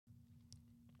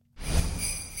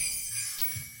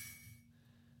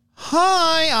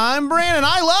Hi, I'm Brandon.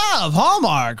 I love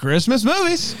Hallmark Christmas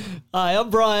movies. Hi, I'm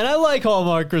Brian. I like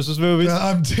Hallmark Christmas movies.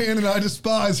 I'm Dan, and I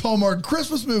despise Hallmark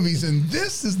Christmas movies, and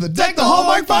this is the Deck the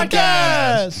Hallmark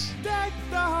podcast. Deck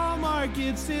the Hallmark,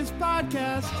 it's his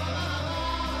podcast.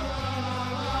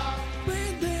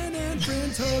 Brandon and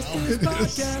friends host his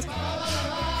podcast.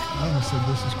 I almost said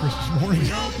this is Christmas morning.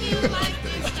 Hope you like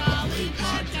this jolly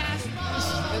podcast.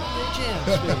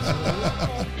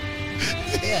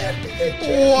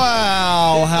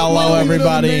 Wow. Hello,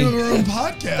 everybody. Name of our own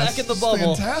podcast. Back in the It's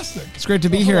bubble. Fantastic. It's great to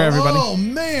be here, everybody. Oh,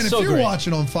 man. So if you're great.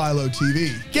 watching on Philo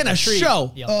TV, Getting a treat.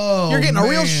 show. Yep. oh, You're getting a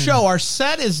real man. show. Our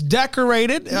set is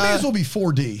decorated. It may as well be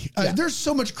 4D. There's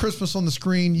so much Christmas on the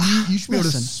screen. You should be able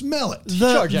to Listen. smell it.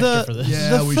 Charge extra for this.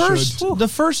 Yeah, we should. The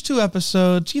first two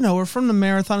episodes, were from the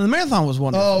marathon. The marathon was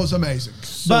wonderful. Oh, it was amazing.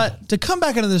 But to come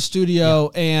back into the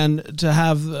studio and to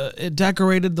have it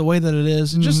decorated the way that it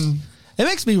is, it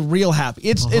makes me real happy.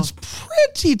 It's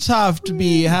pretty tough to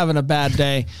be having a bad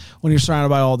day when you're surrounded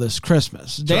by all this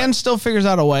Christmas. Dan still figures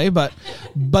out a way, but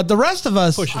the rest of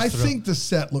us, I think the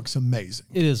set looks amazing.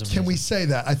 It is amazing. Can we say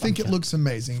that? I think it looks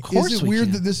amazing. Of course is it we weird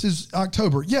can. that this is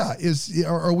October? Yeah.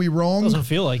 Are we wrong? Doesn't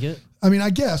feel like it. I mean,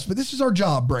 I guess, but this is our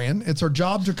job, Bran. It's our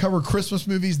job to cover Christmas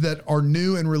movies that are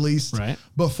new and released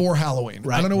before Halloween.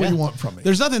 Right. I don't know what you want from me.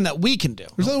 there's nothing that we can do.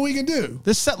 There's nothing we can do.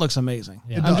 This set looks amazing.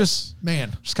 It I'm does.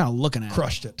 just kind of looking at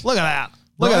Crushed it. it. Look at that.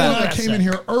 Look Brian at and that. I came in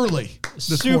here early this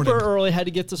Super morning. early. Had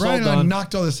to get this Brian all and I done.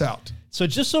 knocked all this out. So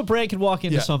just so Brand could walk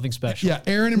into Yeah. something special. Yeah,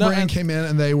 Aaron and No, Brian and- came in,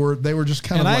 and they were just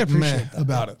kind of And I like appreciate meh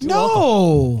about it.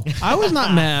 No, I was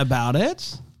not mad about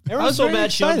it. Aaron I was so very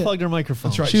mad she excited. unplugged her microphone.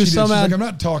 That's right. She was did. so She's mad. like, I'm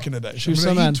not talking today. She was I'm so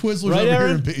gonna mad. eat Twizzlers Right, over here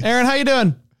Aaron? in peace. Aaron, how you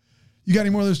doing? You got any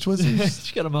more of those Twizzlers?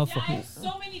 She got a mouthful. I have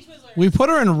so many Twizzlers. We put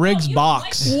her in Riggs' you don't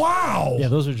box. like Wow. Yeah,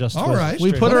 those are just All Twizzlers. right. We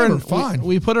Straight put her up. in. Fine.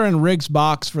 We put her in Riggs'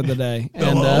 box for the day,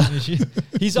 and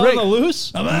He's Rick. on the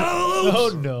loose? I'm out of the loop.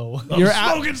 Oh, no. I'm You're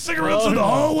out- smoking cigarettes in the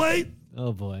hallway.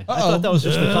 Oh, boy. I thought that was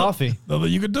just the Yeah. coffee.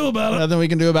 Nothing you can do about it. nothing we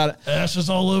can do about it. Ashes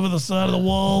all over the side of the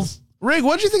walls. Rig,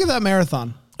 what'd you think of that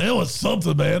marathon? It was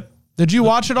something, man. Did you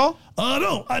watch it all?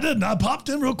 No, I didn't. I popped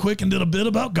in real quick and did a bit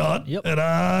about God. Yep. And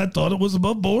I thought it was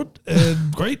above board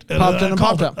and great. And Popped I in and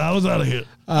called popped it. out. I was out of here.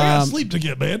 I got sleep to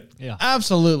get, man. Yeah.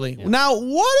 Absolutely. Now,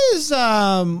 what is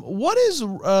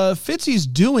Fitzy's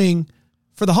doing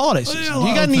for the holiday season? Yeah, a Do you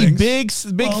lot got of any things.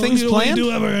 big things planned? We do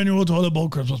have our annual toilet bowl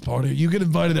Christmas party. You get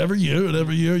invited every year, and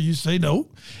every year you say no.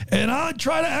 And I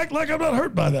try to act like I'm not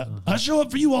hurt by that. I show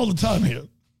up for you all the time here.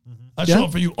 I show Yeah.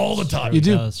 up for you all the time. You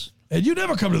do. Does. And you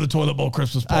never come to the toilet bowl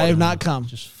Christmas party. I have not come.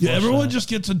 Just Yeah, flush everyone that. just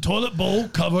gets a toilet bowl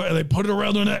cover and they put it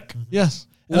around their neck. Yes.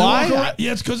 And they walk Why? around-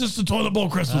 Yeah, it's because it's the toilet bowl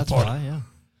Christmas That's party. why, yeah.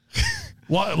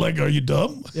 Why? Like, are you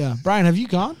dumb? Yeah. Brian, have you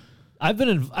gone? I've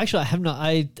been actually I have not.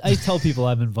 I tell people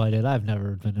I'm invited. I've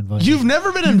never been invited. You've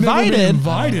never been Never invited. been I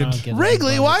invited. don't get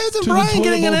Wrigley, invited. why isn't To the Brian toilet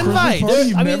getting an bowl Christmas invite? party?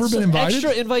 You've I mean, never been invited?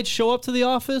 extra invites show up to the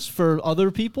office for other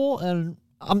people, and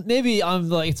maybe I'm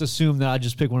like it's assumed that I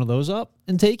just pick one of those up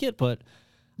and take it, but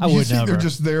I You would think never. they're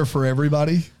just there for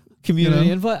everybody? Community you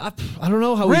know? invite. I don't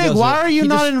know how he Rig, does why it. are you He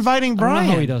not just- inviting I don't know how he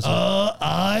Brian? does it.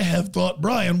 I have thought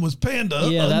Brian was panda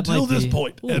Yeah, that until might this be.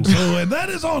 point. Ooh. And that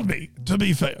is on me, to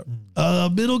be fair.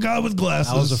 Middle guy with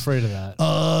glasses. I was afraid of that.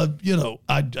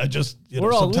 I just, We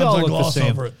sometimes all I look the gloss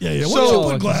same. over it. Yeah. So- Once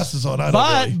you put glasses on, I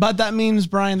don't really. But that means,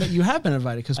 Brian, that you have been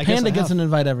invited because I guess Panda I gets have. an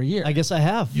invite every year. I guess I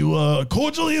have. You are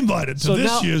cordially invited to So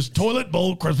this now- year's toilet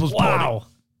bowl Christmas party. Wow.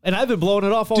 And I've been blowing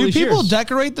it off all Do these people years.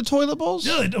 decorate the toilet bowls?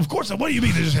 Yeah, of course. What do you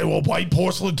mean? They just have white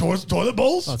porcelain toilet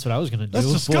bowls? That's what I was going to do. That's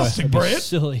Boy, disgusting, that'd be Brad.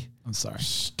 Silly. I'm sorry.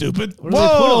 Stupid. What do they put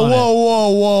on it?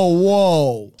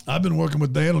 Whoa. I've been working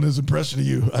with Dan on his impression of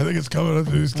you. I think it's coming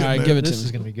up. He's All right, getting give it This to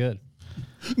is me. going to be good.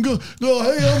 Go,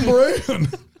 hey, I'm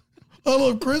Brandon. I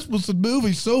love Christmas and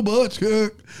movies so much. You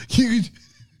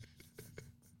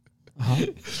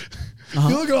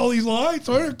look at all these lights.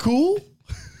 Aren't they cool?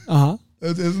 Uh-huh.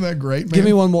 Isn't that great, man? Give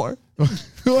me one more.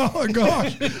 Oh, my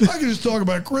gosh. I can just talk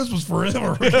about Christmas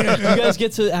forever. You guys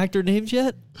get to actor names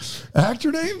yet?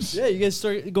 Actor names? Yeah, you guys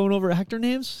start going over actor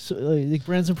names? So, like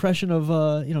Brand's impression of, an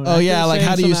Oh, yeah. actor Like, saying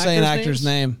how do you some say an actors' actor's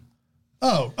names? name?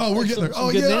 Oh, we're getting there. some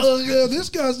Oh, good names? yeah, this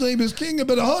guy's name is King of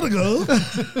Benahanago.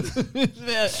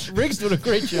 Yeah, Rick's doing a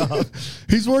great job.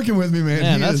 He's working with me, man.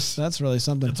 Man, He that's is. really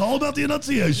something. It's all about the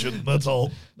enunciation. That's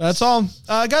all. That's all.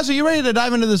 Guys, are you ready to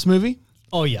dive into this movie?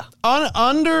 Oh, yeah.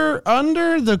 Under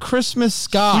the Christmas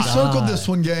sky. We circled this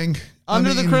one, gang.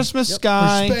 Under the Christmas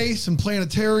sky. For space and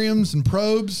planetariums and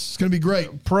probes. It's going to be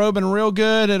great. Probing real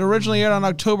good. It originally aired on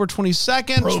October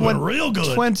 22nd. Probing real good.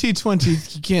 2020. You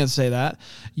can't say that.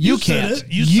 You said can't.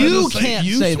 it. You said You the same- can't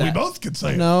you say said- that. we both could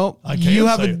say it. No. I can't you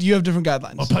have say it. you have different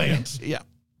guidelines. My pants. Yeah.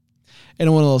 and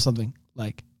it went a little something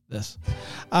like this.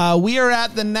 We are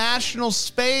at the National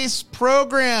Space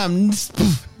Program.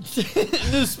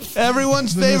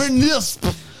 Everyone's favorite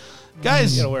NISP.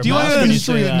 Guys, do you want to go to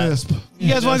NISP?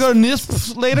 You guys want to go to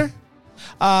NISP later?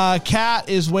 Kat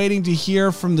is waiting to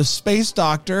hear from the space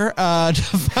doctor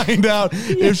to find out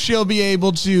if she'll be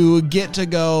able to get to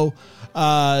go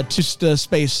to the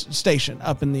space station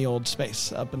up in the old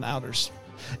space, up in the outers.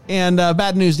 And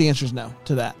bad news, the answer is no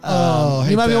to that.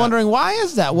 You might be wondering, why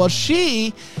is that? Well,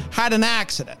 she had an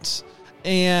accident,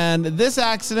 and this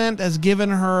accident has given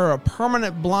her a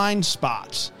permanent blind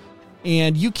spot.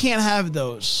 And you can't have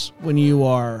those when you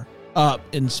are up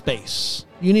in space.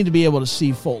 You need to be able to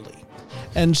see fully.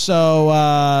 And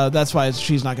so that's why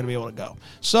she's not going to be able to go.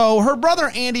 So her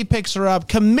brother Andy picks her up,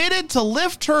 committed to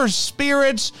lift her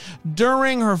spirits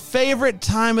during her favorite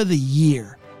time of the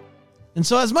year. And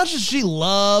so as much as she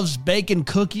loves baking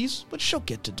cookies, which she'll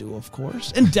get to do, of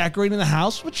course, and decorating the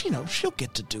house, which, she'll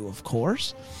get to do, of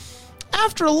course,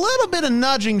 after a little bit of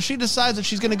nudging, she decides that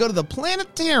she's going to go to the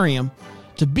planetarium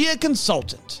to be a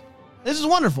consultant. This is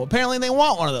wonderful. Apparently they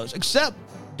want one of those, except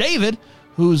David,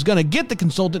 who's going to get the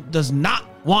consultant, does not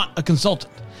want a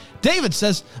consultant. David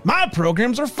says, my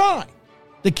programs are fine.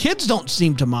 The kids don't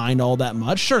seem to mind all that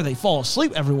much. Sure, they fall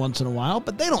asleep every once in a while,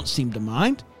 but they don't seem to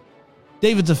mind.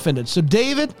 David's offended. So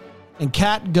David and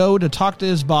Kat go to talk to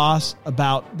his boss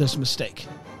about this mistake.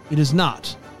 It is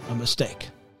not a mistake.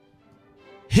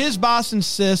 His boss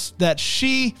insists that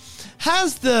she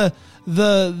has the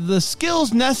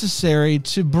skills necessary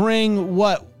to bring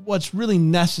what's really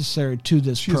necessary to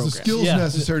this program. She has the skills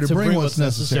necessary to bring what's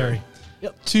necessary.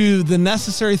 Yep. To the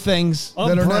necessary things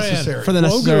that are necessary. For the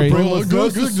necessary.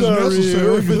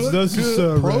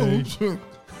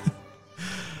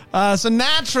 So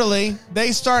naturally,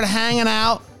 they start hanging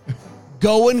out,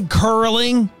 going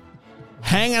curling,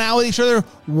 hanging out with each other,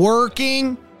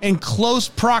 working in close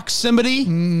proximity.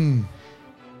 And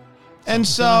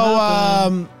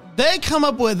so they come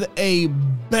up with a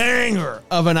banger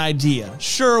of an idea.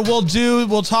 Sure,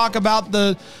 we'll talk about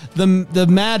the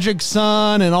magic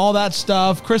sun and all that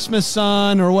stuff, Christmas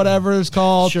sun or whatever it's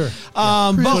called. Sure.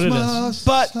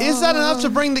 But is that enough to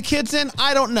bring the kids in?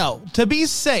 I don't know. To be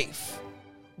safe,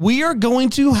 we are going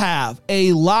to have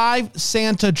a live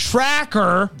Santa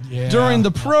tracker during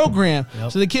the program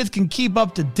so the kids can keep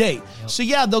up to date. So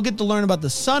they'll get to learn about the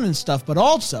sun and stuff, but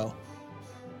also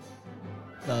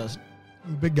the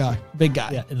big guy.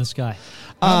 Yeah, in the sky.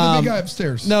 Not the big guy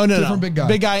upstairs. No. Different big guy.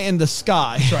 Big guy in the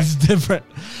sky. That's right. It's different.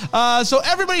 So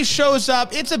everybody shows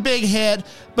up. It's a big hit.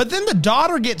 But then the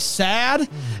daughter gets sad.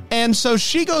 And so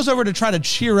she goes over to try to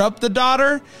cheer up the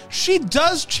daughter. She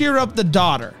does cheer up the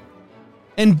daughter.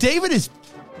 And David is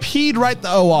peed right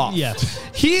the O off. Yes.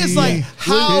 He is like,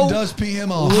 how... It does pee him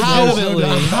off.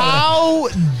 How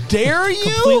dare you?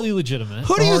 Completely legitimate.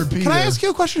 Who do you... Can I ask you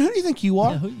a question? Who do you think you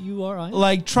are? Yeah, who you are?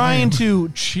 Like trying to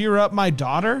cheer up my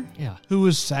daughter who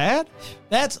was sad?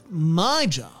 That's my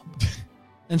job.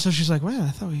 And so she's like, man, I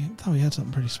thought we had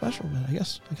something pretty special, but I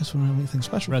guess we don't have anything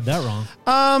special. Read that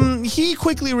wrong. He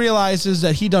quickly realizes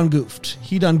that he done goofed.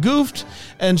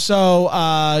 And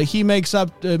so he makes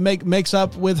up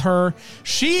with her.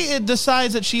 She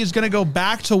decides that she is going to go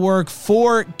back to work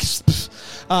for NISP.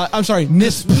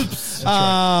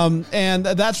 And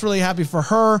that's really happy for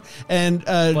her. And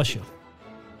bless you.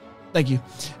 Thank you.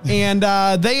 And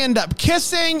they end up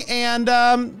kissing, and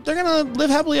they're going to live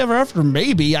happily ever after,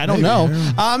 maybe. I don't know.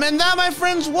 And that, my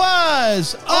friends,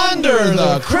 was Under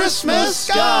the Christmas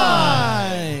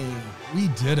Sky. We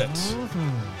did it.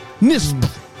 NISP.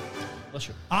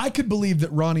 I could believe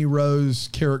that Ronnie Rowe's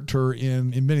character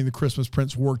in Inventing the Christmas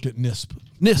Prince worked at NISP.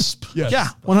 NISP. Yes. Yeah,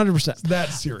 100%.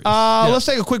 That's serious. Let's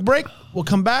take a quick break. We'll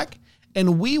come back,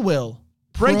 and we will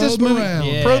break this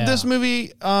movie. Probe this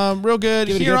movie real good.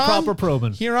 Give it a good proper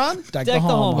probing. Here on Deck the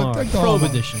Hallmark. Probe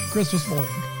edition. Christmas morning.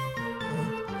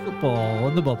 Football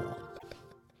in the bubble.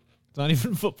 It's not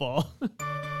even football.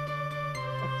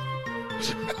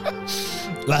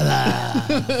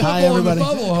 Hi, everybody.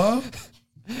 Bubble, huh?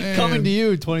 Coming to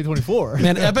you 2024.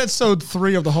 Man, episode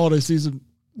 3 of the holiday season.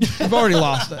 We've already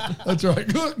lost it. That's right.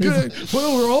 Good.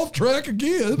 Well, we're off track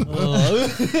again.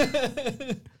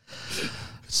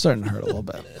 It's starting to hurt a little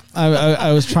bit.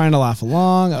 I was trying to laugh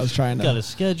along. I was trying to... Got a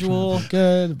schedule.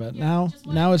 Good, but now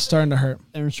it's starting to hurt.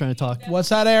 Aaron's trying to talk. What's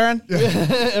that, Aaron?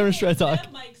 Aaron's trying to talk.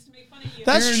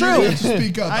 That's Aaron, true. You have to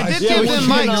speak up. I did give them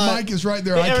mic. Your mic is right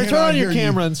there. Hey, Aaron, turn on your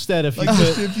camera instead if you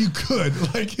could. If you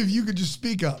could. Like, if you could just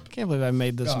speak up. I can't believe I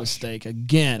made this mistake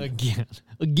again. Again.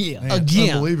 Man,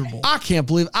 unbelievable. I can't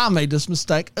believe I made this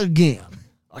mistake again.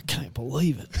 I can't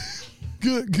believe it.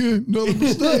 Good. Another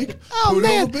mistake. Oh, Put it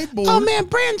man. on the big board. Oh, man.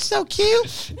 Brandon's so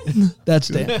cute. That's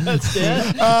Dan. That's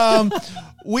Dan.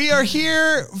 We are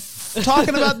here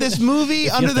talking about this movie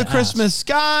Under the Christmas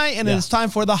Sky, and it is time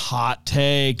for the hot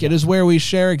take. It is where we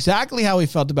share exactly how we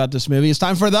felt about this movie. It's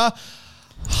time for the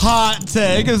hot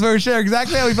take. It's where we share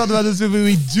exactly how we felt about this movie.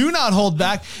 We do not hold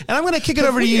back, and I'm going to kick it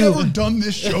over to you. Have we ever done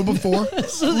this show before?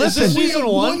 Listen, season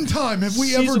one time have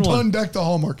we ever done Deck the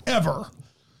Hallmark ever?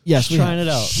 Yes, we trying have.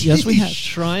 it out. Yes, we have.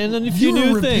 Trying a few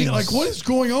new things. Like, what is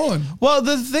going on? Well,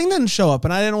 the thing didn't show up,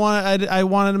 and I didn't want. I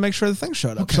wanted to make sure the thing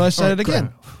showed up, so I said it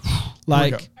again.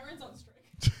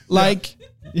 Like,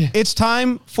 it's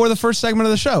time for the first segment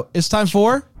of the show. It's time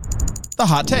for the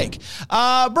hot take.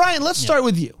 Brian, let's start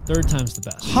with you. Third time's the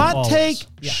best. Hot Always. take,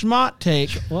 schmott take.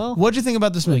 Well, what'd you think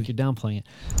about this movie? You're downplaying it.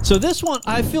 So this one,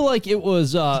 I feel like it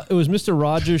was Mr.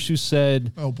 Rogers who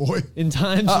said, "Oh boy, in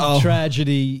times of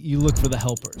tragedy, you look for the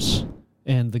helpers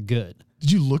and the good."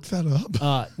 Did you look that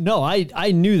up? No,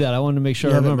 I knew that. I wanted to make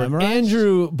sure I remember.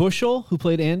 Andrew Bushell, who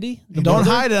played Andy, Don't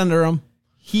hide under him.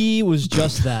 he was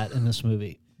just that in this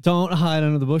movie. Don't hide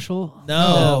under the bushel.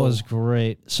 No. That was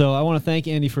great. So I want to thank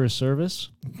Andy for his service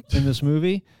in this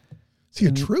movie. Is he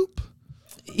a troop?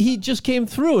 He just came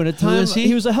through, and at times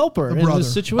he was a helper in brother.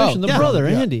 this situation. Oh, the brother,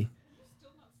 Andy.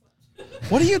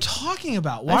 What are you talking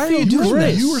about? Why I are you feel doing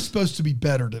great. this? You were supposed to be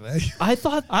better today. I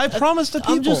thought I promised the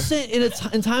people. I'm just saying,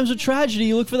 in times of tragedy,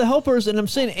 you look for the helpers, and I'm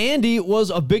saying Andy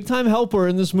was a big time helper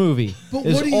in this movie. But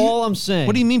Is what do you- all I'm saying.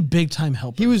 What do you mean big time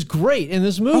helper? He was great in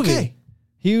this movie. Okay.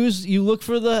 You look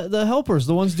for the helpers,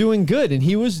 the ones doing good, and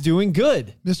he was doing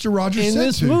good Mr. Rogers in said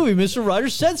this to. movie. Mr.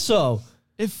 Rogers said so.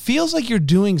 It feels like you're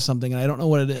doing something, and I don't know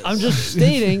what it is. I'm just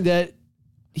stating that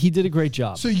he did a great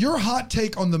job. So your hot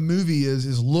take on the movie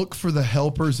is look for the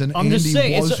helpers, and I'm Andy just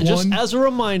saying, was it's one. just as a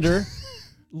reminder,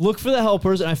 look for the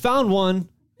helpers, and I found one.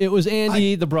 It was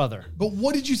Andy, the brother. But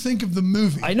what did you think of the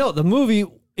movie? I know the movie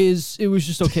it was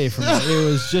just okay for me. It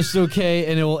was just okay,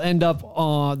 and it will end up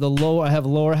on the lower. I have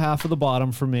lower half of the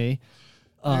bottom for me.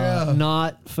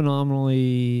 Not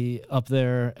phenomenally up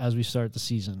there as we start the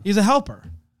season. He's a helper,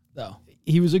 though.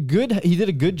 He did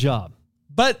a good job.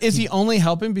 But is he only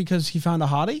helping because he found a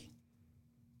hottie?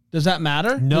 Does that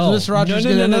matter? No, Does Mr. Rogers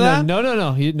get into that?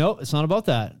 No, it's not about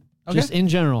that. Okay. Just in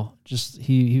general, just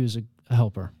he was a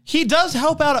helper. He does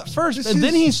help out at first, and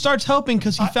then he starts helping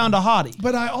because he found a hottie.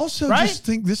 But I also Right? just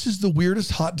think this is the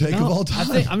weirdest hot take of all time.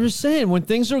 I'm just saying, when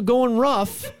things are going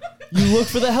rough, you look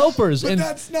for the helpers. But and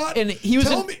that's not- And he was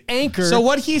tell an me- anchor. So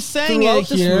what he's saying throughout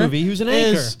this here movie, he was an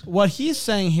anchor. is what he's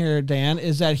saying here, Dan,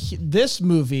 is that this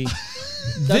movie,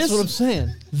 That's what I'm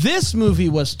saying. this movie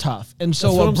was tough, and so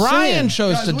That's what what I'm Brian saying.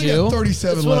 chose Guys, to we do. got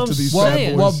 37 That's what left I'm of these saying.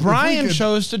 bad boys. What If we Brian could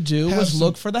chose to do have was some-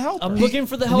 look for the helper. I'm looking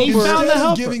for the He helper. found the Instead of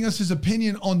helper. giving us his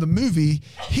opinion on the movie,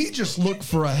 he just looked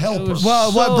for a helper.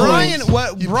 Well, what So- Brian, You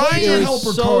played your Brian,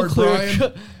 helper so card, clear Brian.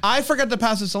 cut. I forgot to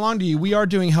pass this along to you. We are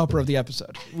doing helper of the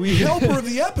episode. Helper of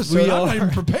the episode. We I'm not are. even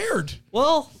prepared.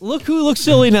 Well, look who looks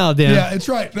silly now, Dan. Yeah, it's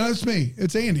right. No, it's me.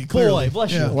 It's Andy. Clearly. Boy,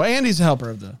 bless you. Well, Andy's a helper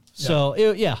of the. So,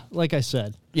 like I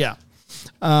said. Yeah.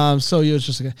 So it was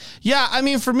just okay. Yeah, I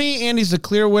mean, for me, Andy's a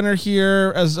clear winner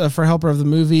here as for helper of the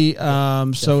movie.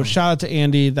 So shout out to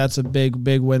Andy. That's a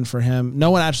big win for him.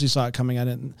 No one actually saw it coming. I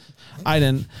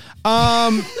didn't.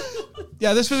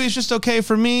 Yeah, this movie is just okay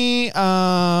for me.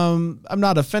 I'm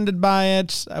not offended by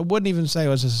it. I wouldn't even say I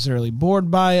was necessarily bored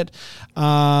by it.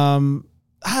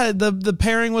 The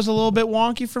pairing was a little bit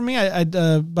wonky for me.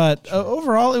 But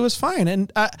overall it was fine.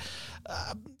 And I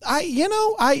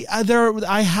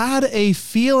had a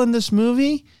feel in this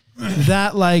movie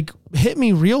that like hit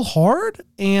me real hard,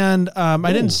 and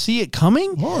I didn't see it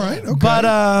coming. All right. Okay. But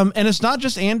and it's not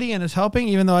just Andy and it's helping,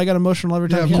 even though I got emotional every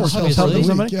time of he course, was helper of helping the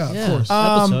somebody. week. Yeah, of course.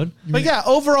 Episode. But yeah,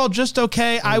 overall just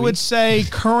okay. I would say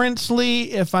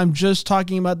currently, if I'm just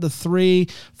talking about the three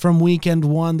from weekend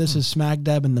one, this is smack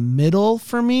dab in the middle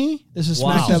for me. This is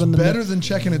smack This dab is in the better middle. than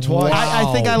checking it twice. I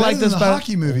think I Better like than this the better.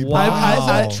 hockey movie. Wow. How's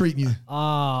that treating you?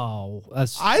 Oh,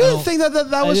 that's. I didn't think that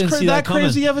was didn't see that that coming.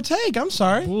 crazy of a take. I'm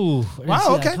sorry. Ooh, I didn't Wow,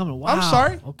 see that okay. coming. Wow. I'm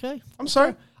sorry. Okay. I'm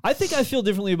sorry. I think I feel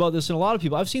differently about this than a lot of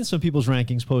people. I've seen some people's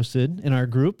rankings posted in our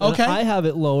group. and Okay. I have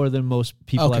it lower than most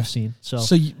people Okay. I've seen. So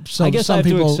So I guess some I have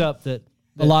people, to accept that.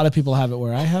 a lot of people have it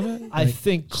where I have it. I Like,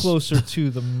 think closer to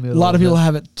the middle. a lot of people than-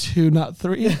 have it 2, not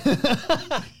 3.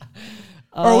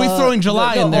 Or are we throwing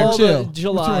July in there all too? the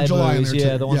July, throwing July in movies, there,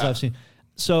 yeah, too. the ones Yeah. I've seen.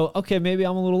 So okay, maybe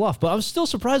I'm a little off, but I'm still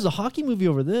surprised the hockey movie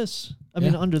over this. I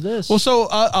mean, under this. Well, so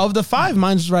of the 5,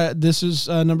 mine's right. This is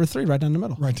number 3, right down the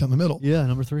middle. Right down the middle. yeah,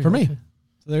 number 3 For me. okay.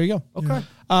 there you go. Okay.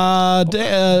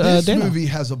 This Dana. movie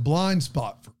has a blind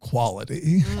spot for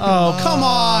quality. Oh, come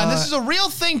on. This is a real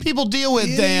thing people deal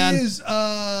with, Dan.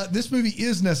 This movie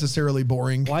is necessarily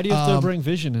boring. Why do you have to bring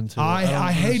vision into it?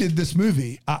 I hated this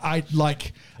movie. I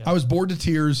was bored to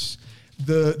tears.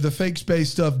 The fake space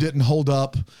stuff didn't hold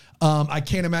up. I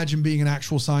can't imagine being an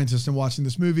actual scientist and watching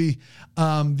this movie.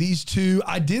 These two,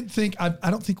 I don't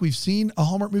think we've seen a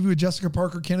Hallmark movie with Jessica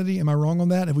Parker Kennedy. Am I wrong on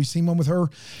that? Have we seen one with her?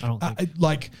 I don't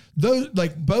think.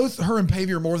 Both her and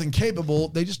Pavey are more than capable.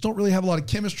 They just don't really have a lot of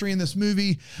chemistry in this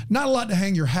movie. Not a lot to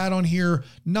hang your hat on here.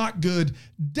 Not good.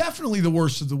 Definitely the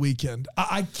worst of the weekend.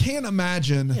 I can't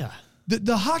imagine. Yeah.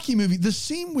 The hockey movie, the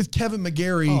scene with Kevin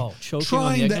McGarry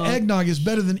trying the eggnog is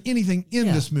better than anything in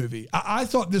this movie. I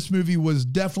thought this movie was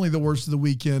definitely the worst of the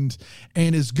weekend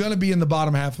and is going to be in the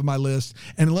bottom half of my list.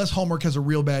 And unless Hallmark has a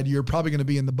real bad year, probably going to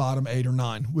be in the bottom 8 or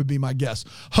 9 would be my guess.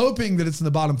 Hoping that it's in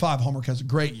the bottom 5. Hallmark has a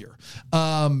great year.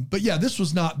 But yeah, this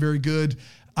was not very good.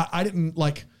 I didn't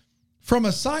like, from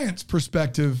a science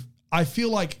perspective, I feel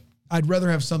like I'd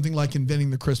rather have something like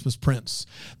Inventing the Christmas Prince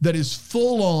that is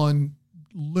full on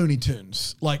Looney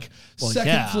Tunes,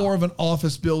 second floor of an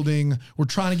office building. We're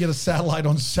trying to get a satellite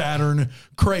on Saturn.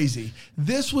 Crazy.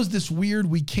 This was this weird,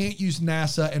 we can't use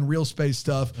NASA and real space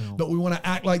stuff, but we want to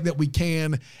act like that we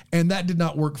can. And that did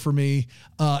not work for me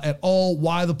at all.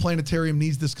 Why the planetarium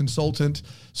needs this consultant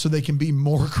so they can be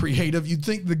more creative. You'd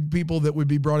think the people that would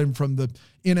be brought in from the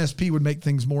NSP would make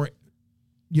things more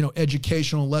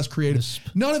educational, less creative.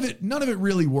 None of it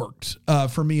really worked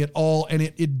for me at all. And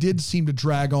it did seem to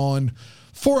drag on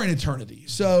for an eternity.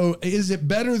 So is it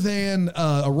better than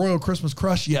a Royal Christmas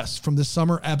Crush? Yes. From this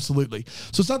summer? Absolutely.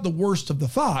 So it's not the worst of the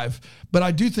 5, but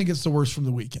I do think it's the worst from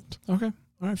the weekend. Okay.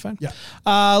 All right, fine. Yeah.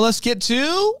 Let's get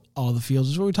to all the feels.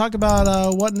 This is where we talk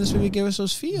about what in this movie gave us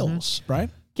those feels, right?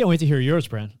 Can't wait to hear yours,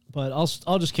 Brand. But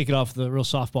I'll just kick it off with the real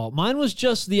softball. Mine was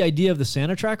just the idea of the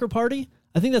Santa tracker party.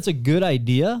 I think that's a good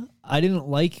idea. I didn't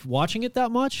like watching it that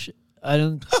much.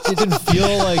 It didn't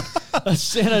feel like a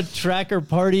Santa tracker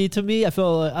party to me. I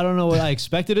don't know what I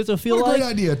expected it to feel like. What a great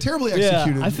idea. Terribly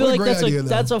executed. Yeah, I feel like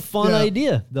that's a fun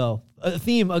idea, though.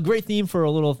 A great theme for a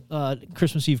little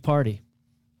Christmas Eve party.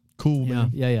 Cool,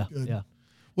 man. Yeah.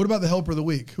 What about the helper of the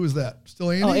week? Who is that? Still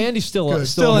Andy? Oh, Andy's still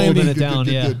Andy. holding it down.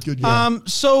 Good, yeah.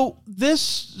 So this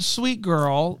sweet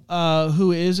girl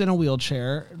who is in a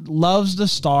wheelchair loves the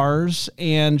stars,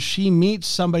 and she meets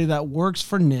somebody that works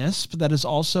for NISP that is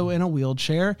also in a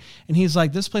wheelchair, and he's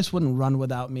like, this place wouldn't run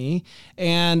without me.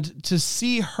 And to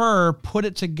see her put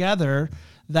it together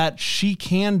that she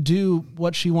can do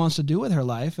what she wants to do with her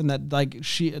life, and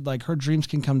that her dreams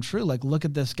can come true. Like, look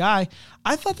at this guy.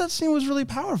 I thought that scene was really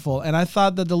powerful, and I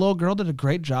thought that the little girl did a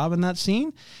great job in that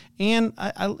scene. And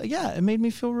it made me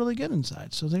feel really good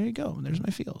inside. So there you go. There's my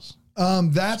feels.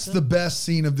 That's the best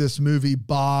scene of this movie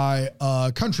by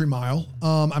Country Mile.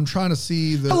 I'm trying to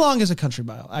see how long is a Country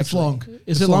Mile? Actually? It's long.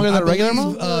 Is it longer than a regular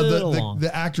mile?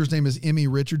 The actor's name is Emmy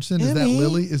Richardson. Is that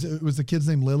Lily? Was the kid's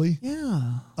name Lily?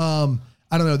 Yeah.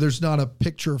 I don't know. There's not a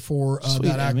picture for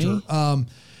that actor.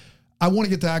 I want to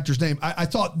get the actor's name. I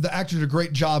thought the actor did a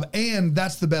great job, and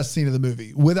that's the best scene of the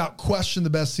movie. Without question, the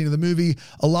best scene of the movie.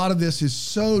 A lot of this is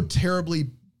so terribly,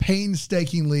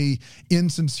 painstakingly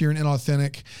insincere and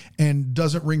inauthentic and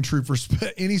doesn't ring true for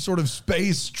any sort of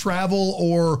space travel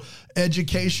or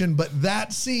education, but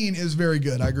that scene is very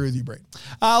good. I agree with you, Brayden.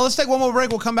 Let's take one more break.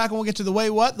 We'll come back and we'll get to the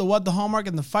what, the Hallmark,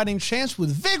 and the fighting chance with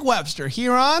Vic Webster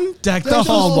here on Deck the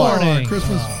Hallmark.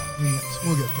 Christmas rants.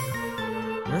 We'll get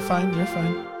there. You're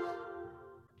fine.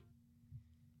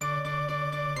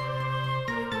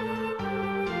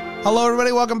 Hello,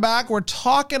 everybody. Welcome back. We're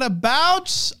talking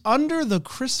about Under the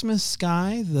Christmas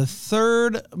Sky, the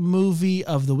third movie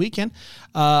of the weekend,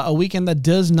 a weekend that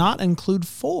does not include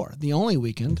 4. The only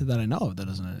weekend that I know of that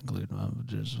doesn't include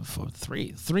just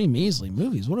three measly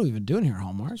movies. What are we even doing here,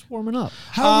 Hallmark? It's warming up.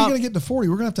 How are we going to get to 40?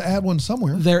 We're going to have to add one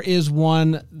somewhere. There is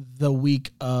one the week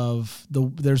of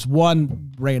there's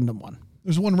one random one.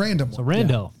 There's one random one. It's a rando.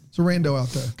 Yeah. It's a rando out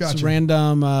there. Gotcha. It's a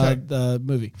random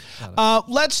movie.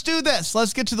 Let's do this.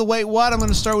 Let's get to the wait what. I'm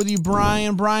going to start with you,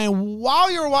 Brian. Brian,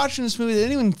 while you were watching this movie,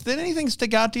 did anything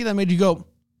stick out to you that made you go,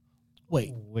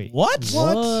 wait, what?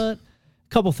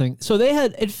 Couple things. So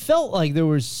it felt like there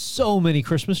was so many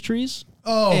Christmas trees.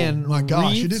 Oh and my gosh,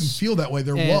 wreaths, it didn't feel that way.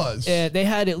 There was. They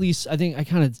had at least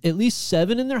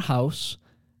 7 in their house.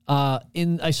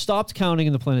 I stopped counting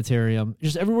in the planetarium.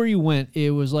 Just everywhere you went,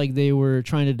 it was like they were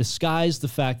trying to disguise the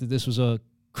fact that this was a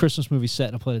Christmas movie set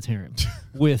in a planetarium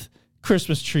with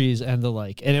Christmas trees and the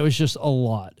like. And it was just a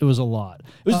lot. It was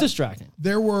distracting.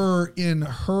 There were in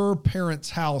her parents'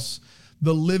 house,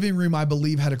 The living room, I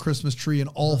believe, had a Christmas tree in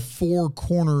all four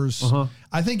corners.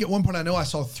 I think at one point, I know I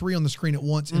saw 3 on the screen at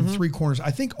once in 3 corners.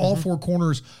 I think all 4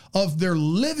 corners of their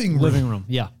living room.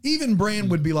 Yeah. Even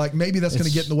Brand would be like, maybe that's going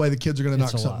to get in the way. The kids are going to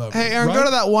knock something over. Hey, Aaron, go to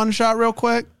that one shot real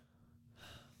quick.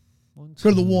 Go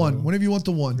to the one. Whenever you want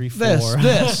the one. 3, 4.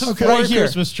 This. Okay. Right 4 here.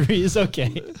 Christmas trees.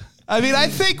 Okay. I mean, I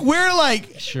think we're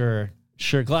like Sure.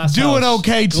 Glass doing house.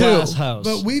 okay, too. Glass house.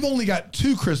 But we've only got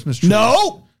 2 Christmas trees.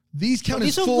 no. These count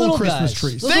These as are full little Christmas guys.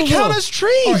 trees. Those They are count little. as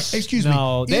trees. All right, excuse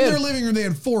No, me. they In their have living room, they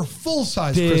had 4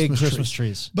 full-size Big Christmas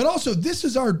trees. But also, this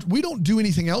is our. We don't do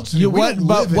anything else. You, We what? don't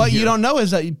But live in what you here. don't know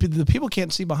is that the people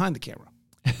can't see behind the camera,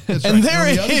 That's and right. there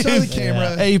On the other side of is the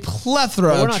camera. a plethora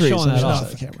We're of not trees showing on the that other off.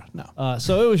 side of the camera. No.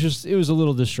 So it was a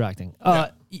little distracting.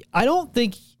 I don't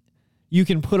think you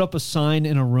can put up a sign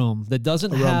in a room that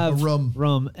doesn't have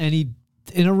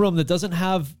in a room that doesn't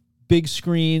have big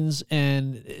screens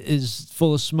and is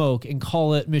full of smoke and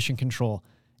call it mission control.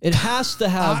 It has to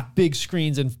have big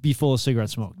screens and be full of cigarette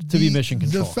smoke to be mission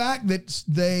control. The fact that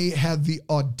they had the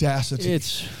audacity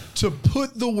It's to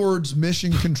put the words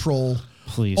mission control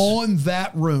please on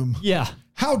that room. yeah.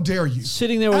 How dare you?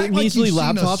 Sitting there with Act like measly you've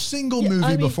seen laptops. a single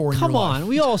movie before in come your on. life.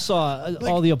 We all saw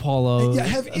all the Apollo. Yeah,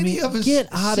 have any of us get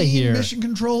out of seen here? Mission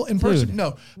Control in person? Dude.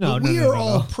 No. No, But no, we no, are no,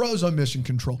 all no. pros on Mission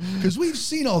Control because we've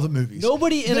seen all the movies.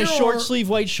 Nobody in There a short are- sleeve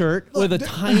white shirt with a Look,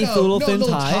 tiny little thin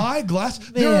tie. glass.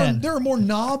 Man. There are more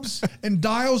knobs and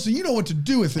dials than you know what to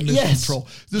do with in Mission Yes. Control.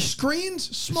 The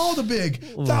screens, small to big,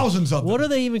 thousands of them. What are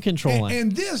they even controlling?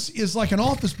 And this is like an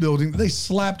office building that they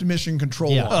slapped Mission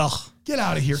Control Yeah. on. Ugh. Get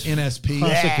out of here, NSP.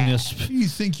 Classic NISP. Who you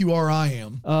think you are, I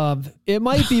am. It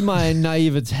might be my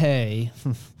naivete,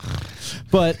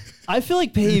 but I feel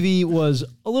like Pavey was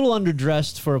a little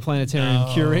underdressed for a planetarium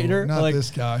curator. not like,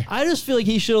 this guy. I just feel like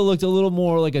he should have looked a little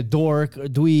more like a dork, a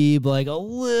dweeb, like a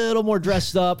little more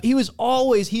dressed up. He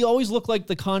always looked like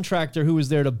the contractor who was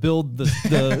there to build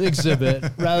the exhibit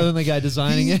rather than the guy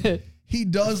designing it. He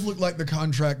does look like the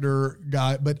contractor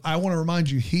guy, but I want to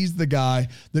remind you, he's the guy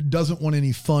that doesn't want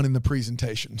any fun in the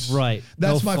presentations. Right.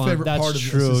 That's No my fun. favorite That's part of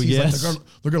true, this. Is he's yes. like,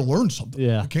 they're going to learn something.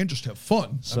 Yeah. You can't just have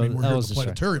fun. So I mean, we're that here at was the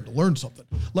distracting. planetarium to learn something.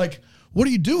 Like, what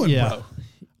are you doing, Yeah. bro?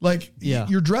 Like, Yeah.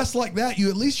 you're dressed like that. You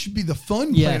at least should be the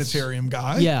fun Yes. planetarium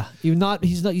guy. Yeah.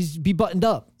 He's be buttoned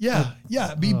up. Yeah,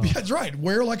 that's right.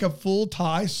 Wear like a full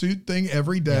tie suit thing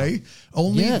every day.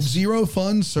 Only Yes. zero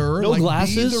fun, sir. No like,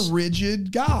 glasses. Be the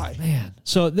rigid guy. Man.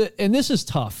 So, and this is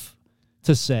tough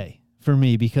to say for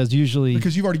me because usually.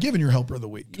 Because you've already given your helper of the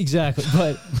week. Exactly.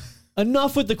 But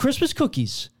enough with the Christmas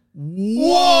cookies.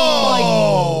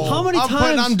 Whoa! Like, how many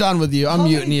times? I'm done with you. I'm How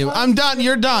muting many you. times- I'm done.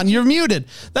 You're done. You're muted.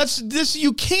 That's this.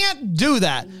 You can't do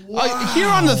that. Here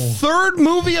on the 3rd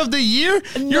movie of the year,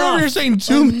 you're over here saying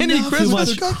too many Enough.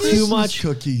 Christmas Too much. cookies. Too much.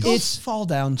 cookies. It's fall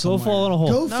down. Go Somewhere. fall in a hole.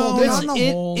 Go fall down. not in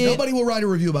a hole. Nobody will write a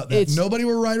review about that. it's- Nobody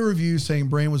will write a review saying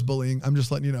Brain was bullying. I'm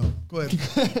just letting you know. Go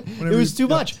ahead. It was too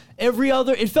much.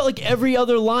 It felt like every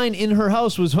other line in her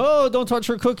house was, oh, don't touch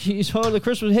her cookies. Oh, the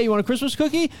Christmas. Hey, you want a Christmas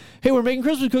cookie? Hey, we're making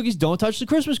Christmas cookies. Don't touch the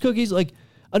Christmas cookies. Like,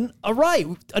 all right,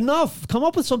 enough. Come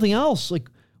up with something else. Like,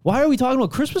 why are we talking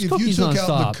about Christmas If you cookies took nonstop?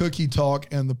 out the cookie talk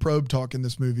and the probe talk in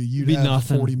this movie, you'd Be have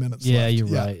nothing. 40 minutes Yeah, left. you're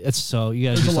right. It's so you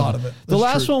guys. There's do a lot something. of it. The That's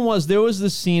last true. one was there was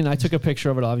this scene. I took a picture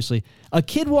of it. Obviously, a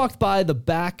kid walked by the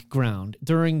background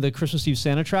during the Christmas Eve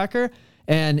Santa tracker,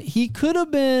 and he could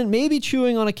have been maybe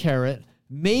chewing on a carrot,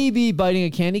 maybe biting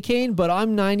a candy cane, but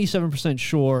I'm 97%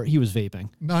 sure he was vaping.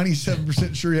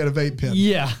 97% sure he had a vape pen.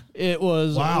 Yeah, it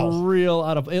was Wow. real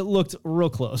out of. It looked real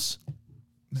close.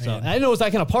 So I know it's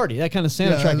that kind of party, that kind of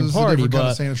Santa Yeah, tracking this is a party, different kind but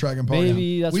of Santa tracking party.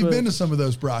 maybe that's We've what- been to some of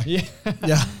those, Bri.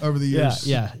 yeah, Over the years.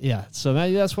 yeah. So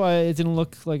maybe that's why it didn't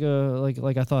look like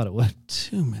like I thought it would.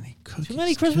 Too many cookies. Too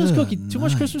many Christmas Good cookie. Too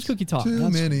much night. Christmas cookie talk. Too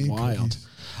That's many wild. cookies.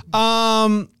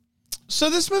 So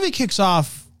this movie kicks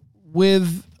off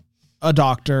with a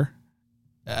doctor.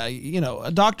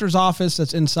 A doctor's office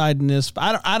that's inside NISP.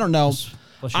 I don't know.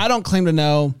 Bless you. I don't claim to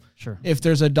know Sure. if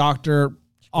there's a doctor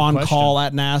on question. call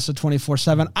at NASA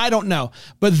 24/7. I don't know.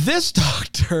 But this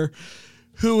doctor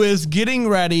who is getting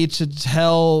ready to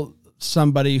tell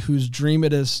somebody whose dream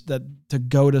it is to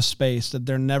go to space, that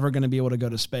they're never going to be able to go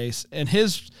to space. And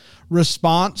his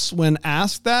response when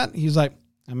asked that, he's like,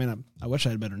 I wish I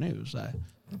had better news.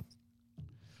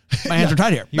 My hands are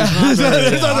tied here.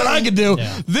 There's nothing I could do.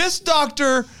 Yeah. This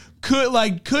doctor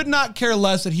could not care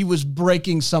less that he was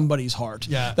breaking somebody's heart.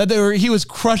 Yeah. That he was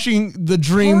crushing the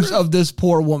dreams of this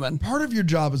poor woman. Part of your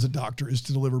job as a doctor is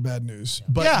to deliver bad news.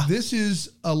 But Yeah. this is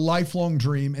a lifelong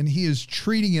dream, and he is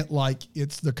treating it like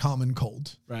it's the common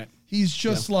cold. Right. He's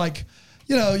just like,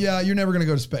 you're never going to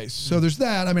go to space. So there's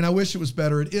that. I mean, I wish it was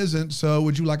better. It isn't. So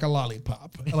would you like a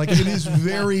lollipop? Like, it is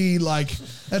very, like,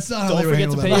 that's not how they would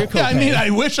handle that. Don't forget to pay your copay. I mean, I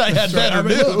wish I had better I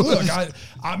mean, news. look,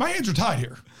 my hands are tied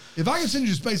here. If I could send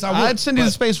you to space, I would. I'd send you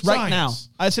to space right science.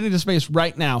 now. I'd send you to space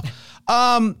right now.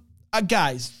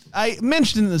 Guys, I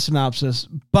mentioned in the synopsis,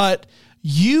 but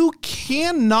you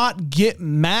cannot get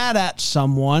mad at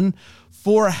someone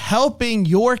for helping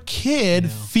your kid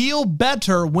feel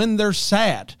better when they're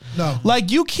sad. No.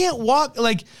 Like, you can't walk,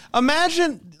 like,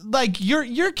 imagine, like,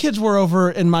 your kids were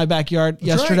over in my backyard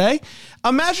yesterday. right.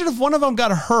 Imagine if one of them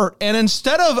got hurt, and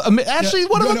instead of, actually,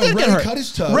 one of them did Ray get hurt. cut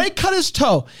his toe. Ray cut his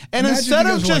toe. And Imagine instead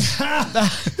he of goes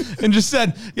just, and just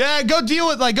said, yeah, go deal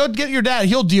with, like, go get your dad.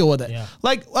 He'll deal with it. Yeah.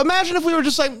 Like, imagine if we were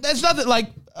just like, that's nothing, like,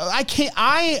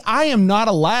 I am not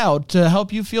allowed to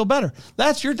help you feel better.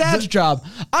 That's your dad's job.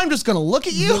 I'm just going to look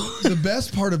at you. The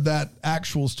best part of that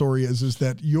actual story is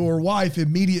that your wife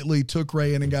immediately took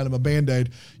Ray in and got him a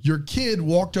Band-Aid. Your kid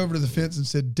walked over to the fence and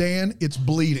said, Dan, it's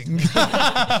bleeding.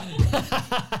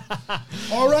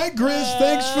 All right, Grizz,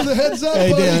 thanks for the heads up,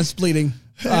 Hey, buddy. Dan, it's bleeding.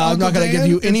 I'm Uncle not going to give Dan,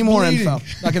 you any it's more bleeding. info.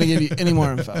 Not going to give you any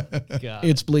more info. God.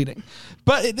 It's bleeding.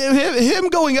 But him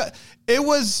going up, it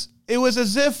was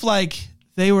as if, like,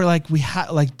 they were like,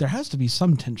 there has to be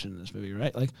some tension in this movie,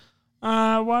 right? Like,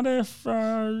 what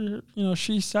if,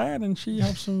 she's sad and she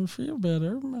helps him feel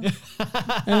better,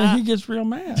 and he gets real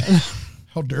mad?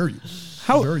 How dare you?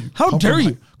 How dare you? How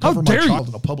Cover dare my you? child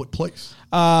in a public place.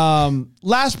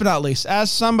 Last but not least,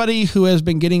 as somebody who has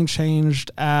been getting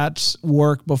changed at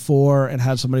work before and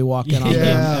had somebody walk in on him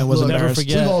and was look, embarrassed. Never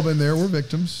forget. We've all been there. We're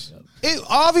victims.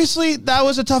 Obviously, that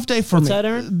was a tough day for What's me. that,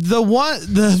 Aaron? The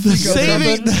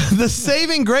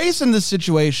saving grace in this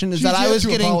situation is that I was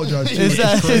getting brutal.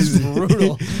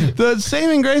 The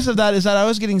saving grace of that is that I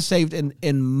was getting saved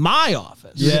in my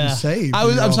office. You're getting Yeah. saved.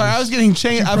 I'm sorry. I was getting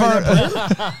changed.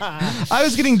 I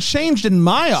was getting changed in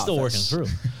my office. Still working through.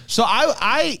 So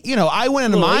I went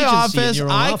into Little my agency in office. your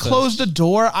own I office. closed the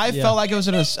door. I felt like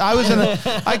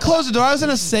I closed the door. I was in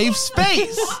a safe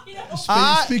space.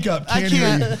 Speak up. I Can't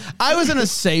hear you. can't. I was in a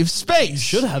safe space.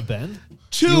 Should have been.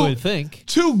 To, you would think.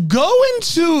 to go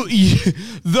into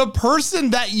the person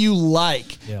that you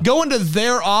like, go into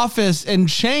their office and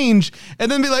change,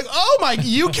 and then be like, oh my,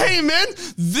 you came in?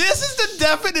 This is the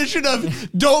definition of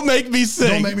don't make me sing.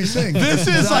 Don't make me sing. This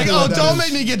That's is like, exactly what that don't is.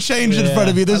 make me get changed in front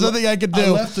of you. There's nothing I could do. I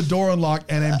left the door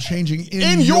unlocked and I'm changing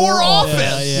in your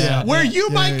office, Yeah. where you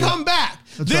might yeah. come back.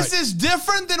 This right. is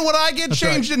different than when I get That's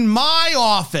changed right. in my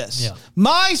office, Yeah.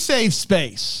 my safe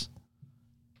space.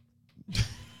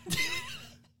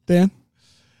 Dan?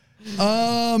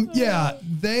 Yeah,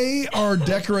 they are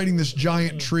decorating this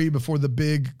giant tree before the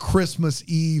big Christmas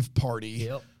Eve party,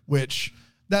 which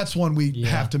that's one we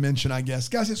have to mention, I guess.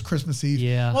 Guys, it's Christmas Eve.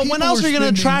 Yeah. Well, when else are you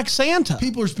going to attract Santa?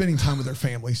 People are spending time with their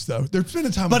families, though. They're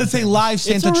spending time But with it's their a families. live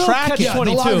Santa a real tracking. Yeah, the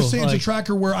 22, live Santa like-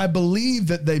 tracker where I believe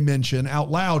that they mention out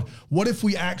loud, what if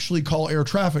we actually call air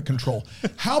traffic control?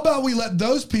 How about we let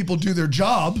those people do their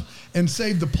job and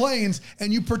save the planes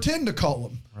and you pretend to call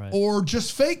them or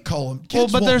just fake call them? Well,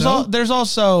 Kids but won't know. there's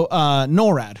also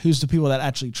NORAD, who's the people that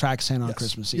actually track Santa on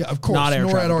Christmas Eve. Yeah, of course. Not air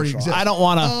NORAD traffic already control. exists. I don't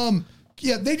want to.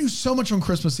 Yeah, they do so much on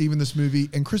Christmas Eve in this movie,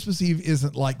 and Christmas Eve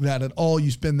isn't like that at all. You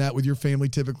spend that with your family.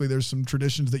 Typically, there's some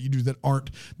traditions that you do that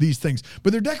aren't these things.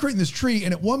 But they're decorating this tree,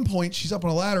 and at one point, she's up on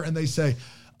a ladder, and they say,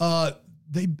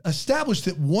 they established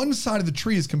that one side of the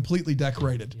tree is completely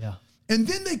decorated. Yeah. And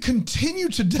then they continue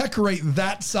to decorate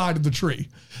that side of the tree.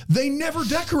 They never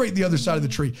decorate the other side of the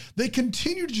tree. They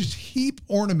continue to just heap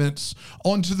ornaments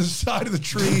onto the side of the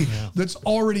tree that's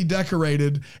already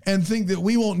decorated and think that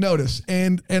we won't notice.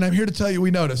 And I'm here to tell you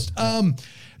we noticed.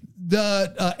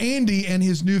 Andy and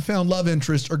his newfound love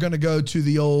interest are going to go to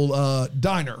the old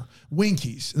diner,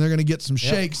 Winkies, and they're going to get some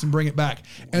shakes and bring it back.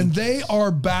 And they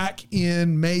are back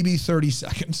in maybe 30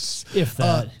 seconds. If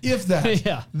that. If that.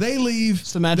 Yeah. They leave.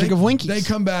 It's the magic of Winkies. They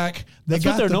come back. That's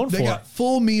what they're known They for. got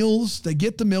full meals. They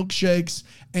get the milkshakes,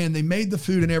 and they made the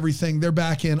food and everything. They're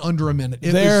back in under a minute.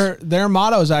 Their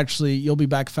motto is actually, you'll be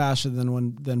back faster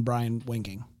than Brian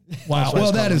winking. Wow.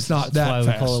 Well, that is not That's why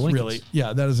that we call it fast, Winkies. really.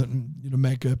 Yeah, that doesn't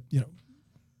make a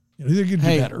they could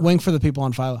Hey, do better. wink for the people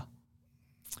on Philo.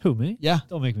 Who, me? Yeah.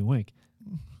 Don't make me wink.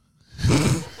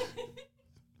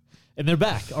 And they're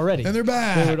back already. And they're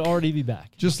back. They would already be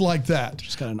back. Just like that.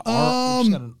 Just got an R.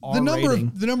 Just got an R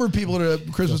rating. The number of people at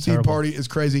a Christmas Eve party is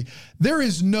crazy. There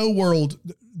is no world.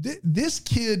 This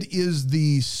kid is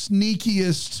the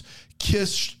sneakiest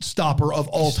kiss stopper of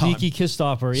all time. Sneaky kiss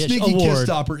stopper. Yeah, Sneaky award. kiss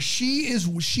stopper. She is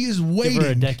waiting. Give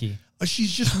her a decky.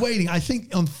 She's just waiting. I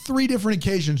think on 3 different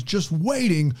occasions, just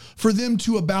waiting for them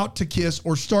to about to kiss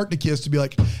or start to kiss to be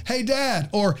like, hey, Dad,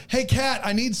 or hey, Cat,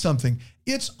 I need something.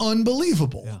 It's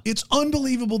unbelievable. Yeah. It's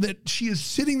unbelievable that she is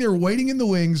sitting there waiting in the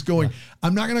wings going,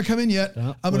 I'm not going to come in yet.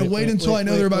 I'm going to wait until I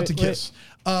know they're about to kiss.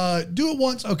 Do it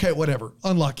once. Okay, whatever.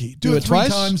 Unlucky. Do it 3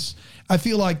 times. I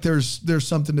feel like there's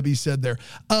something to be said there.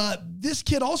 This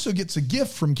kid also gets a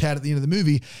gift from Kat at the end of the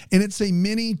movie, and it's a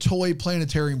mini toy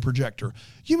planetarium projector.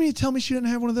 You mean to tell me she didn't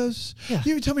have one of those? Yeah.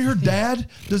 You mean to tell me her dad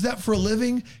does that for a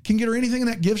living, can get her anything in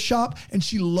that gift shop, and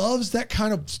she loves that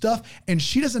kind of stuff, and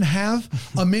she doesn't have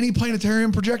a mini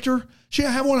planetarium projector? She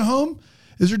doesn't have one at home?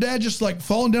 Is her dad just like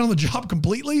falling down on the job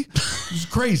completely? It's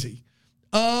crazy.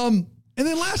 And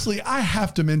then lastly, I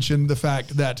have to mention the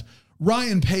fact that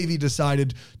Ryan Pavey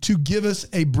decided to give us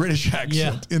a British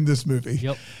accent in this movie.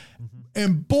 Yep.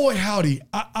 And boy, howdy,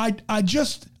 I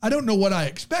don't know what I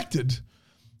expected,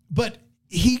 but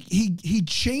he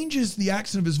changes the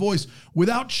accent of his voice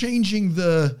without changing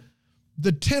the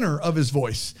tenor of his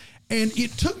voice. And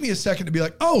it took me a second to be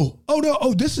like, oh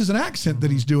no, this is an accent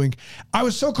that he's doing. I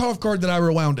was so caught off guard that I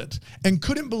rewound it and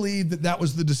couldn't believe that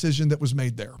was the decision that was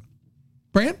made there.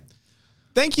 Brant?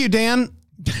 Thank you, Dan.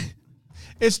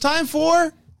 It's time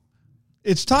for What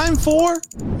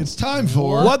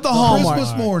the Hallmark.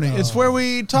 Christmas morning. It's where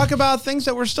we talk about things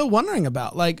that we're still wondering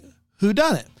about, like who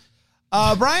done it.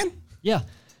 Brian? Yeah.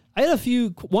 I had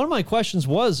one of my questions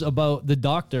was about the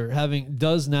doctor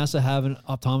does NASA have an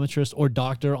optometrist or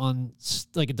doctor on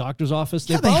like a doctor's office?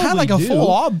 They had like a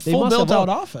full built out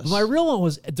office. My real one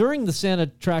was during the Santa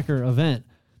Tracker event.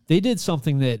 They did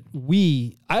something that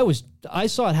I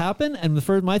saw it happen,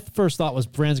 and my first thought was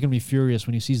Brand's going to be furious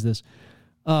when he sees this,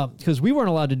 because we weren't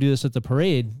allowed to do this at the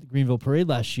parade, the Greenville parade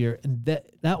last year, and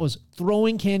that was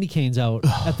throwing candy canes out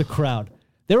at the crowd.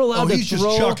 They're allowed to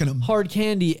throw hard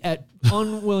candy at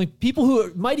unwilling people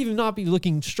who might even not be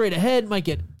looking straight ahead, might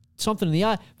get something in the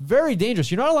eye. Very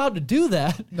dangerous. You're not allowed to do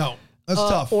that. No, that's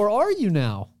tough. Or are you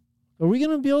now? Are we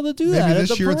going to be able to do that? Maybe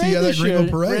this year at the Greenville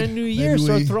parade. Brand new year.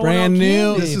 Start throwing brand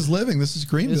new. This is living. This is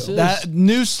Greenville. That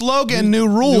new slogan, new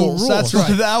rules. That's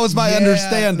right. That was my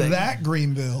understanding. That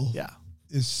Greenville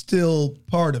is still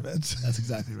part of it. That's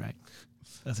exactly right.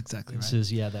 This is,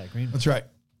 that Greenville. That's right.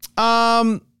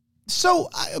 So,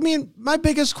 I mean, my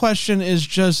biggest question is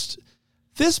just,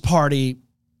 this party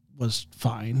was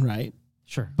fine, right?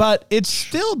 Sure. But it's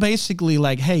still basically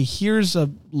like, hey, here's a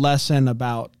lesson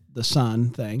about the sun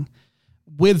thing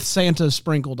with Santa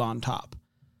sprinkled on top.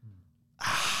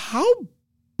 How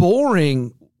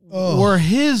boring were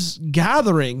his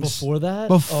gatherings before that?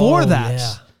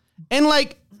 Yeah. And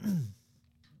like,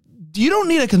 you don't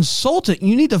need a consultant.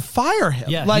 You need to fire him.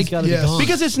 Yeah, like, he's gotta be gone.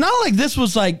 Because it's not like this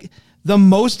was like the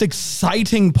most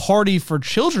exciting party for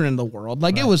children in the world.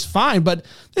 Like, it was fine, but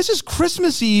this is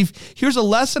Christmas Eve. Here's a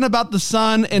lesson about the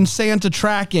sun and Santa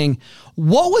tracking.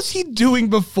 What was he doing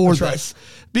before this? Right.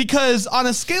 Because on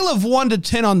a scale of 1 to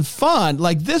 10 on fun,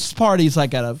 like this party's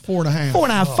like at a 4.5,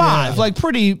 4.5, 5, like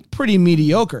pretty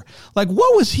mediocre. Like,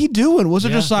 what was he doing? Was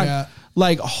it just like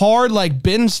hard, like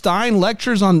Ben Stein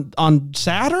lectures on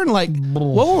Saturn? Like,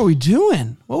 what were we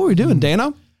doing?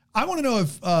 Dana? I want to know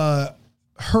if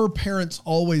her parents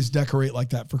always decorate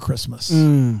like that for Christmas.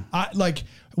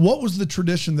 What was the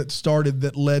tradition that started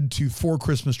that led to 4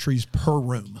 Christmas trees per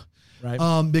room?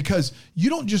 Right. Because you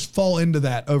don't just fall into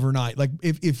that overnight. Like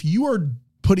if you are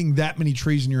putting that many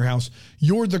trees in your house,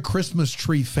 you're the Christmas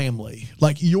tree family.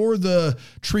 Like you're the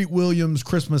Treat Williams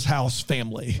Christmas house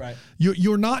family. Right.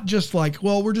 You're not just like,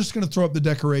 well, we're just going to throw up the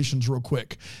decorations real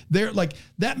quick. They're like,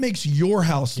 that makes your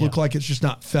house look like it's just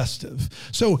not festive.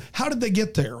 So how did they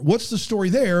get there? What's the story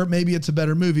there? Maybe it's a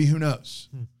better movie. Who knows?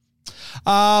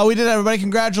 We did, everybody.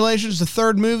 Congratulations. The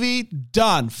 3rd movie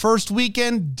done. First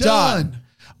weekend done.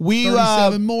 We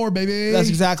 37 more, baby. That's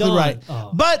exactly right.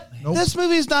 But this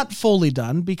movie is not fully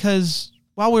done because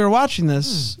while we were watching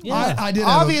this, I did.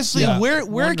 Obviously,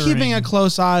 we're keeping a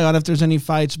close eye on if there's any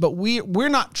fights, but we're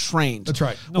not trained. That's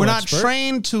right. We're not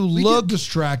trained to look get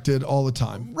distracted all the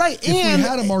time. Right. If we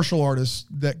had a martial artist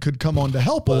that could come on to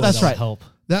help us, that's right.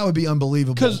 That would be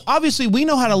unbelievable. Because obviously we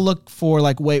know how to look for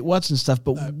like wait what's and stuff,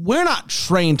 but we're not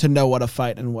trained to know what a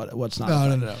fight and what's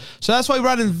not. No. So that's why we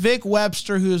brought in Vic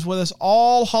Webster, who is with us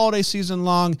all holiday season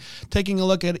long, taking a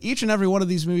look at each and every one of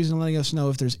these movies and letting us know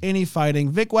if there's any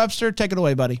fighting. Vic Webster, take it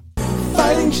away, buddy.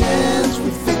 Fighting chance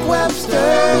with Vic Webster.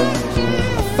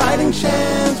 A fighting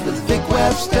chance with Vic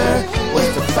Webster.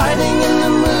 Was the fighting in the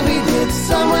movie? Did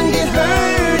someone get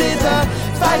hurt? It's a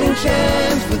fighting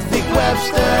chance with Vic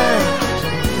Webster.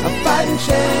 A fighting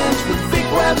chance with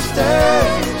Vic Webster.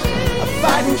 A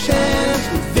fighting chance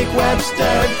with Vic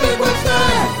Webster. Vic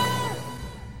Webster.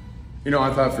 You know,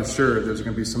 I thought for sure there's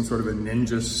going to be some sort of a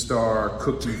ninja star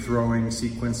cookie throwing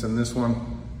sequence in this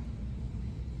one,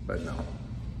 but no.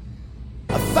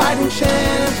 A fighting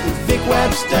chance with Vic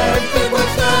Webster. Vic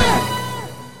Webster!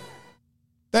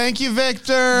 Thank you,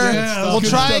 Victor. Yeah, we'll good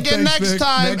try stuff. again Thanks, next Vic.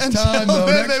 time. Next Until time, though,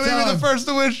 then, next may we be time. the first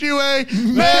to wish you a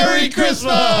Merry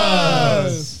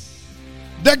Christmas.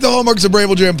 Deck the Hallmark's a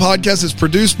Bramble Jam podcast is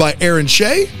produced by Aaron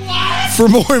Shea. For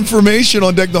more information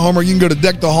on Deck the Hallmark, you can go to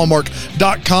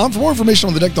deckthehallmark.com. For more information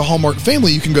on the Deck the Hallmark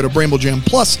family, you can go to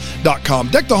bramblejamplus.com.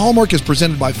 Deck the Hallmark is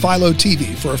presented by Philo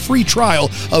TV. For a free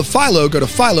trial of Philo, go to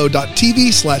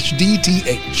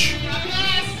philo.tv/DTH.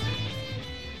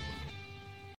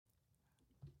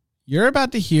 You're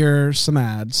about to hear some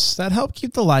ads that help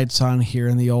keep the lights on here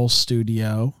in the old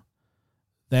studio.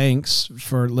 Thanks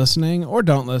for listening or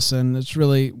don't listen. It's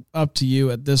really up to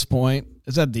you at this point.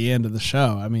 It's at the end of the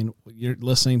show. I mean, you're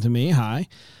listening to me. Hi.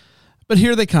 But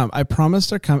here they come. I promise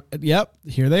they're coming. Yep,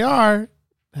 here they are.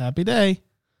 Happy day.